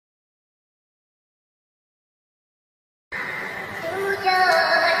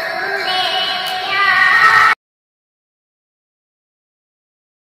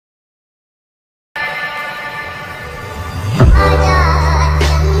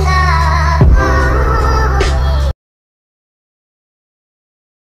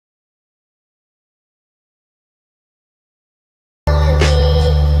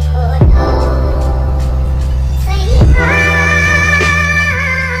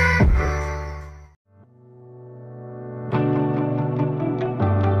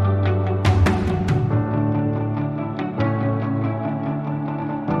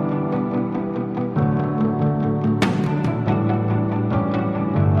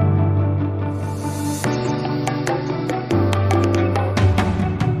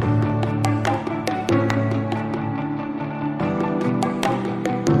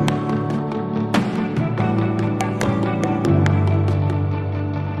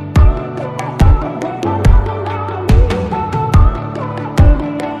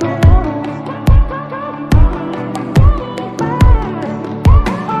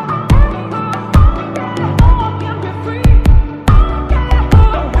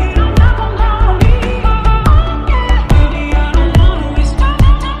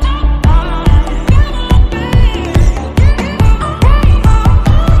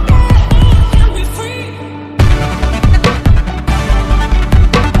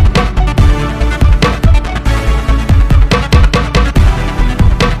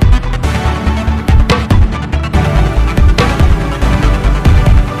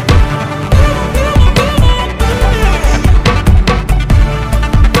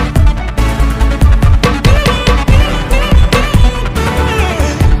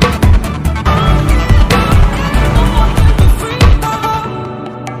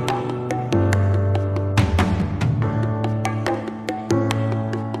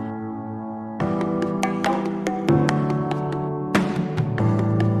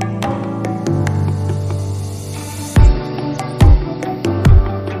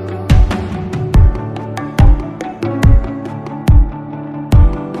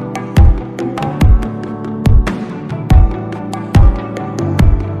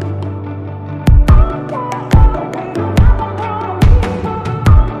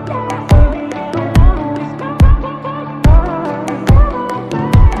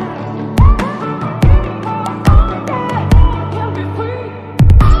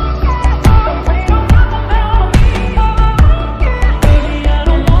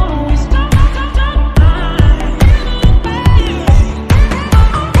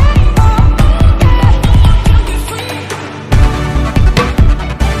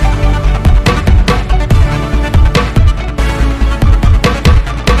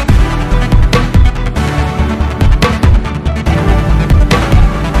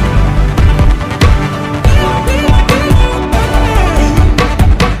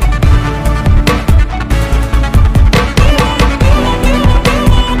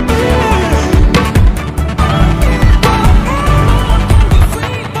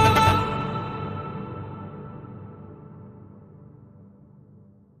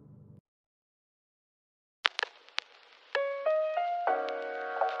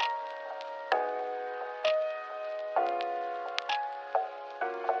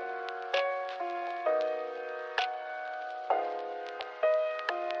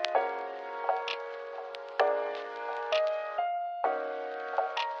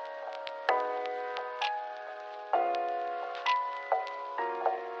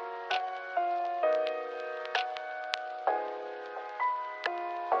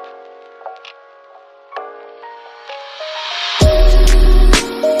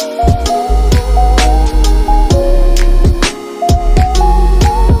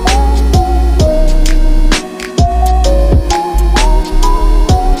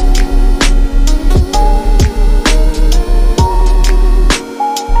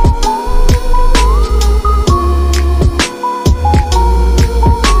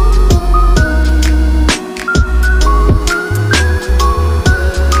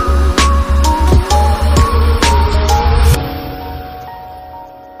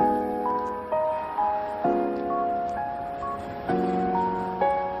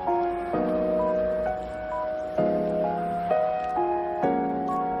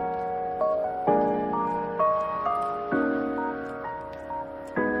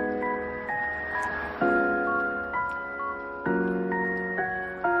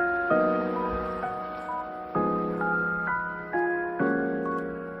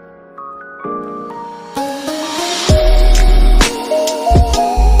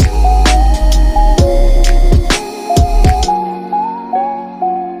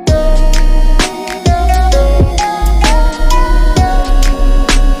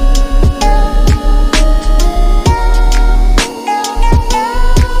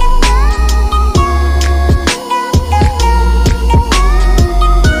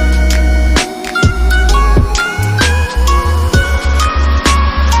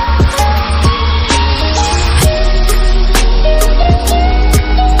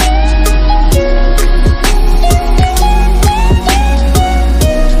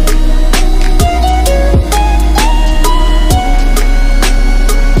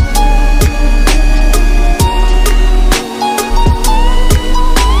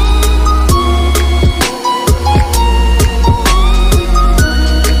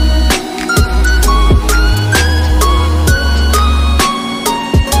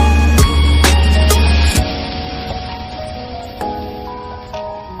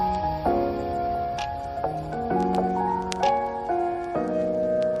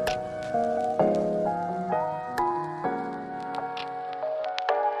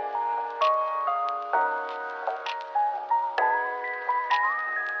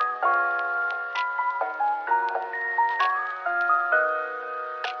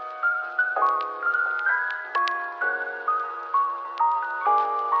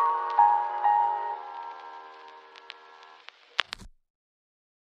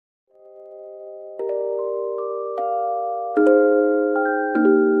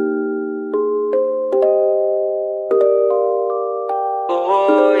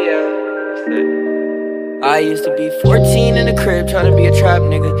used to be 14 in the crib trying to be a trap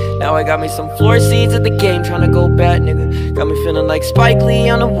nigga. Now I got me some floor seats at the game trying to go bat nigga. Got me feeling like Spike Lee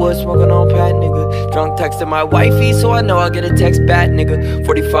on the wood smoking on pat nigga. Drunk texting my wifey so I know I'll get a text back nigga.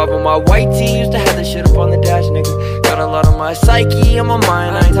 45 on my white tee, used to have this shit up on the dash nigga. Got a lot on my psyche, on my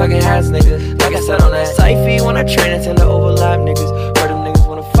mind, I ain't talking hats nigga. Like I said on that Syfy, when I train I tend to overlap niggas. Heard them niggas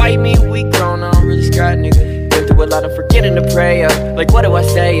wanna fight me, we grown, I don't really scrap nigga. Been through a lot of forgetting to pray, like what do I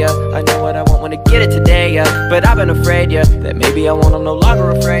say, I know what I want when I get it today, but I've been afraid, that maybe I won't, I'm no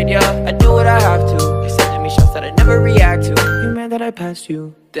longer afraid, I do what I have to. They sending me shots that I never react to. You mad that I passed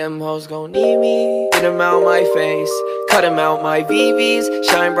you? Them hoes gon' need me. Get them out my face, cut them out my VVs.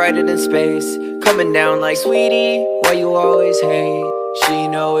 Shine brighter than space, coming down like sweetie. Why you always hate? She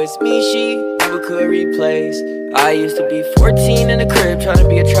know it's me, she never could replace. I used to be 14 in the crib trying to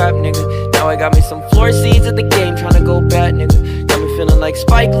be a trap nigga. Now I got me some floor seats at the game trying to go bat nigga. Got me feeling like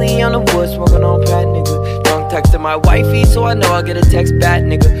Spike Lee on the wood smoking on pat nigga. Drunk texting my wifey so I know I'll get a text back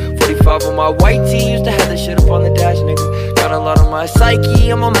nigga. 45 on my white tee, used to have this shit up on the dash nigga. Got a lot on my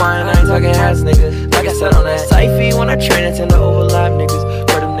psyche, on my mind, I ain't talking hats nigga. Like I said on that Syfy, when I train I tend to overlap niggas.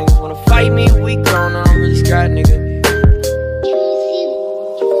 Heard them niggas wanna fight me, we grown, I don't really scrap nigga.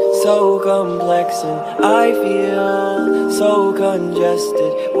 So complex and I feel so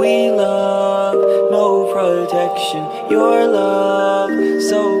congested. We love, no protection. Your love,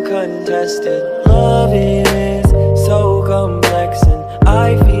 so contested. Love is so complex and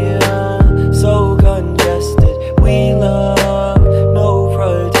I feel so congested. We love, no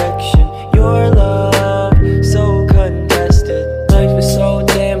protection. Your love, so contested. Life is so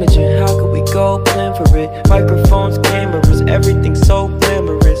damaging, how could we go plan for it? Microphones, cameras, everything so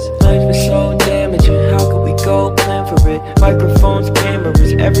glamorous. Life is so damaging, how could we go plan for it? Microphones,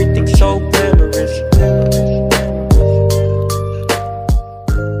 cameras, everything so glamorous.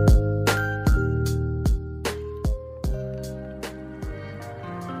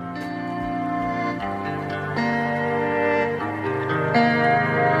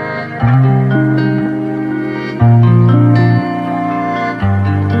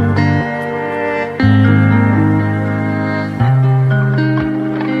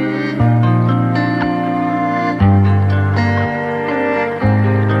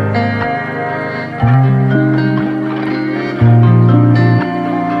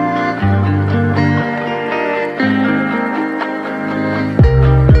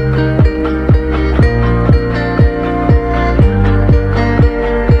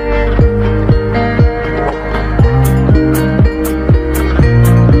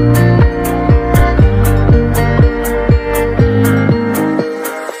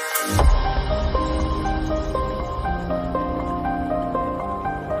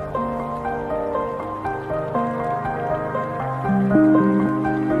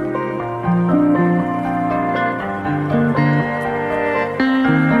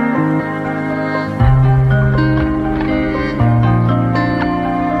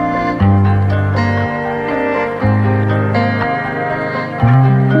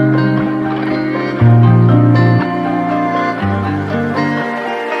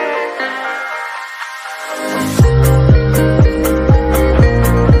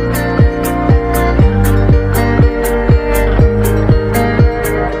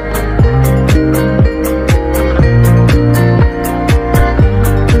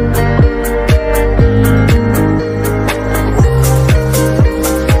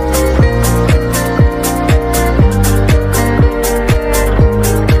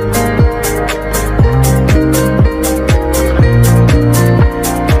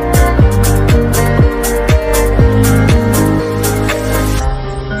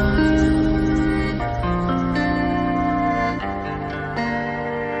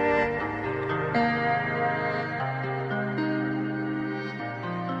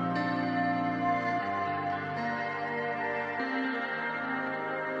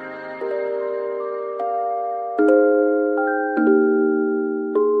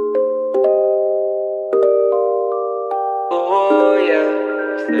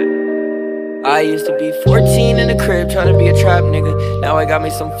 I used to be 14 in the crib trying to be a trap nigga. Now I got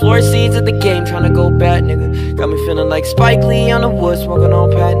me some floor seats at the game trying to go bat nigga. Got me feeling like Spike Lee on the wood smoking on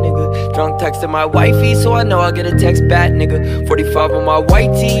pat nigga. Drunk texting my wifey so I know I'll get a text back nigga. 45 on my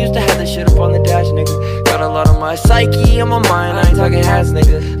white tee, used to have this shit up on the dash nigga. Got a lot on my psyche, on my mind, I ain't talking hats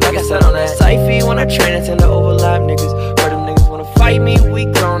nigga. Like I said on that Syfy, when I train I tend to overlap niggas. Heard them niggas wanna fight me, we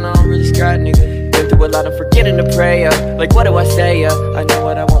grown, I don't really scrap nigga. Been through a lot of forgetting to pray, like what do I say, I know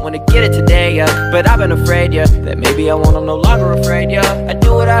what I want when I get it today, but I've been afraid, that maybe I won't, I'm no longer afraid, I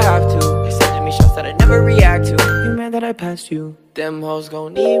do what I have to. They sending me shots that I never react to. You mad that I past you. Them hoes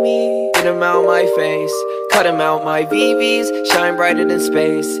gon' need me. Get 'em out my face, cut 'em out my VVs. Shine brighter than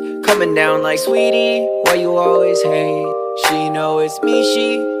space, coming down like sweetie. Why you always hate? She know it's me,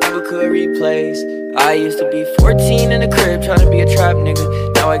 she never could replace. I used to be 14 in the crib tryna be a trap nigga.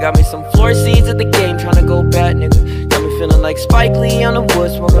 Now I got me some floor seats at the game tryna go bat nigga. Got me feeling like Spike Lee on the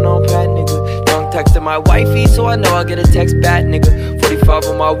wood smoking on pat nigga. Drunk texting my wifey so I know I'll get a text back nigga. 45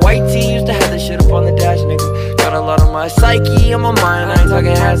 on my white tee, used to have this shit up on the dash nigga. Got a lot on my psyche, on my mind, I ain't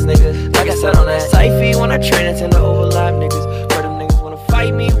talking ass nigga. Like I said on that Syfy, when I train I tend to overlap niggas.